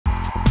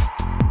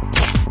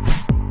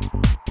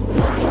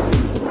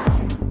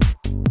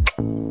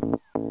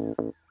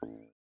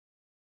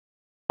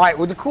All right,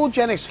 with the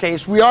Coolgenics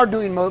case, we are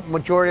doing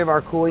majority of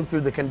our cooling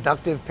through the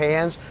conductive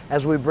pans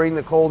as we bring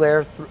the cold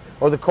air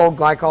or the cold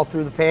glycol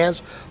through the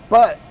pans.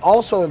 But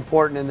also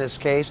important in this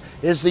case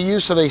is the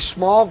use of a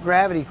small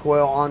gravity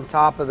coil on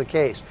top of the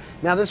case.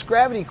 Now this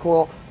gravity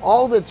coil,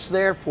 all that's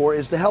there for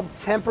is to help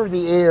temper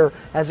the air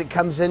as it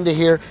comes into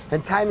here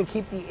and trying to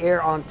keep the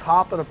air on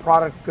top of the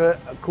product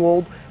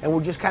cooled, and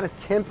we're just kind of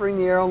tempering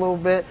the air a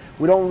little bit.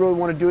 We don't really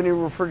want to do any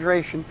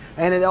refrigeration,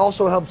 and it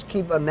also helps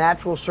keep a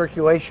natural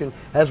circulation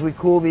as we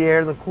cool the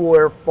air. The cool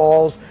air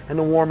falls and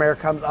the warm air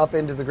comes up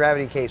into the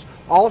gravity case.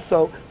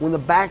 Also, when the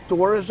back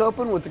door is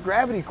open with the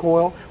gravity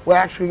coil, we're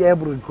actually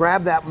able to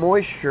grab that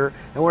moisture,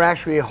 and we're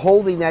actually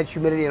holding that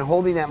humidity and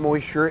holding that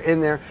moisture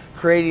in there,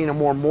 creating a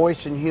more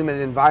moist and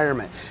humid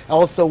environment.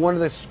 Also, one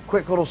of the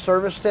quick little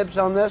service tips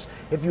on this,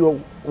 if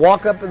you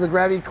walk up in the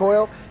gravity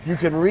coil, you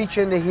can reach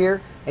into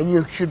here and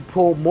you should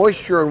pull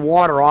moisture and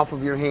water off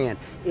of your hand.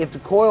 If the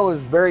coil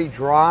is very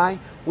dry,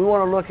 we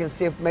want to look and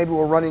see if maybe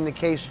we're running the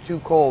case too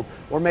cold,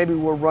 or maybe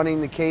we're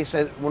running the case,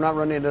 we're not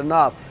running it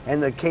enough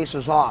and the case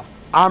is off.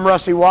 I'm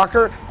Rusty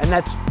Walker, and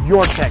that's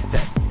your Tech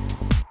Tip.